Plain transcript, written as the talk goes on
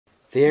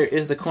There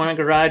is the corner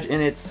garage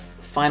in its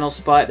final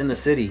spot in the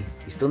city.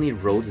 You still need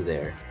roads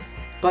there.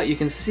 But you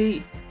can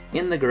see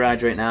in the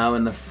garage right now,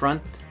 in the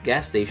front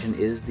gas station,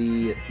 is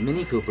the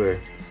Mini Cooper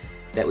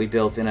that we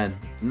built in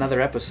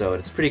another episode.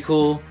 It's pretty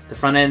cool. The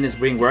front end is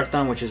being worked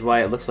on, which is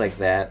why it looks like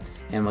that,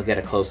 and we'll get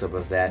a close-up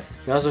of that.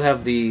 We also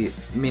have the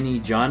Mini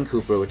John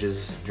Cooper, which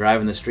is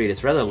driving the street.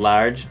 It's rather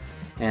large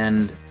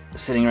and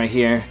sitting right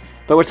here.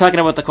 But we're talking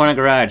about the corner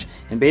garage,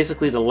 and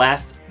basically the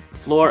last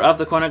floor of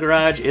the corner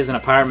garage is an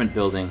apartment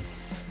building.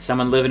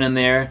 Someone living in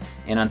there,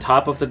 and on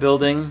top of the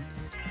building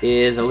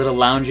is a little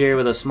lounge area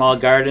with a small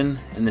garden,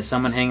 and there's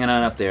someone hanging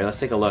out up there. Let's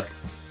take a look.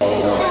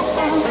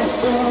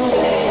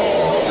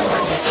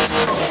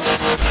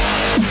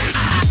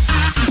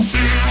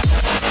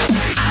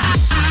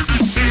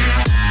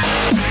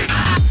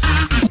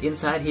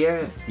 Inside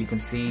here, you can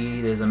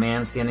see there's a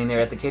man standing there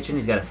at the kitchen.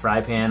 He's got a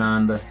fry pan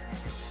on the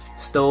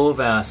stove,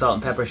 salt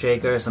and pepper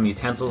shaker, some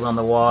utensils on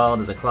the wall,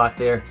 there's a clock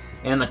there.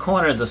 And in the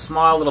corner is a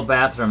small little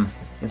bathroom.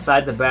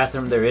 Inside the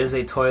bathroom there is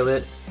a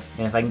toilet,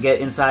 and if I can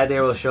get inside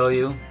there we'll show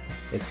you.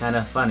 It's kind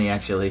of funny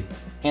actually.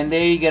 And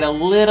there you get a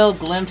little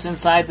glimpse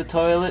inside the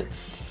toilet.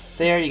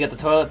 There you got the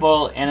toilet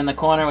bowl, and in the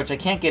corner, which I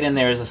can't get in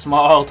there, is a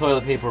small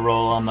toilet paper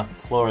roll on the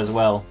floor as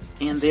well.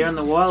 And there on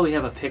the wall we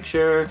have a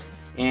picture,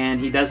 and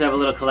he does have a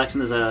little collection.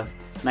 There's a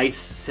nice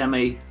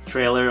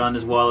semi-trailer on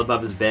his wall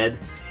above his bed.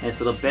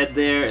 Nice little bed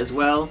there as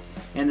well.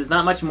 And there's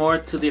not much more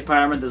to the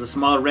apartment. There's a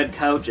small red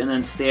couch and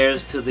then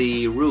stairs to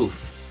the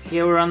roof.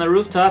 Here we're on the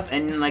rooftop,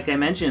 and like I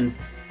mentioned,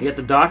 you got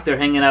the doctor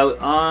hanging out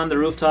on the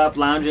rooftop,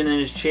 lounging in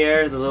his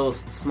chair, the little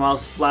small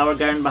flower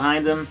garden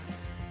behind him,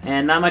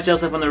 and not much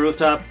else up on the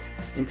rooftop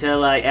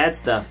until I add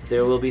stuff.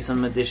 There will be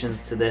some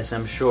additions to this,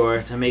 I'm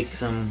sure, to make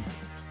some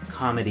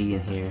comedy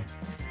in here.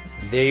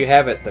 There you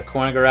have it, the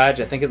corner garage.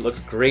 I think it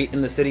looks great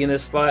in the city in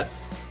this spot.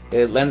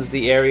 It lends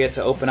the area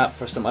to open up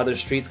for some other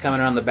streets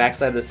coming around the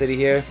backside of the city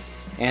here.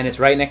 And it's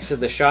right next to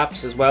the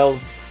shops as well,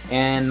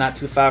 and not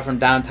too far from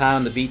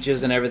downtown, the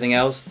beaches and everything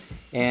else.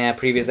 And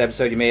previous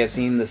episode you may have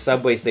seen the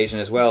subway station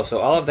as well. So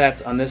all of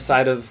that's on this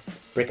side of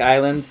Brick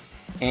Island,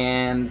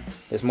 and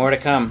there's more to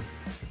come.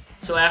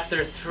 So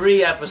after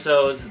 3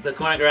 episodes, the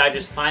corner garage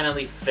is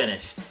finally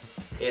finished.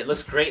 It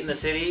looks great in the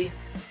city.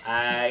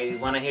 I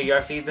want to hear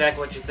your feedback,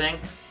 what you think.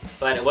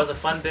 But it was a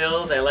fun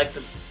build. I like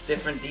the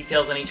different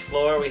details on each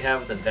floor. We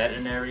have the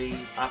veterinary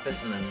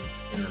office in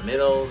the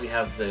middle. We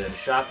have the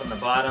shop on the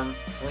bottom.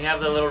 And we have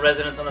the little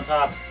residence on the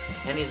top.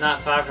 And he's not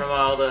far from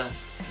all the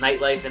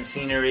nightlife and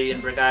scenery in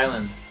Brick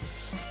Island.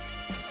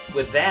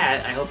 With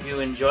that, I hope you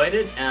enjoyed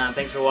it.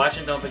 Thanks for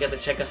watching. Don't forget to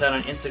check us out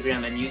on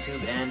Instagram and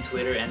YouTube and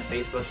Twitter and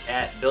Facebook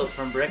at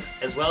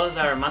BuiltFromBricks, as well as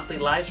our monthly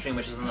live stream,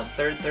 which is on the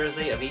 3rd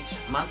Thursday of each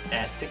month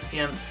at 6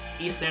 p.m.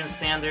 Eastern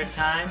Standard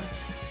Time.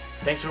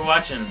 Thanks for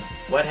watching.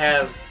 What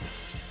have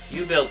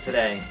you built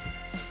today?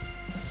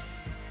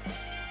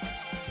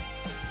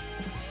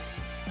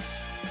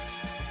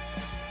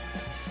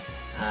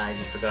 I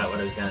just forgot what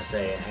I was going to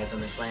say. I had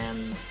something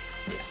planned.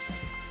 Yeah.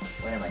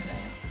 What am I saying?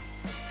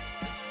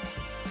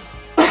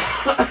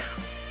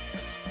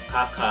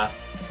 Cough, cough.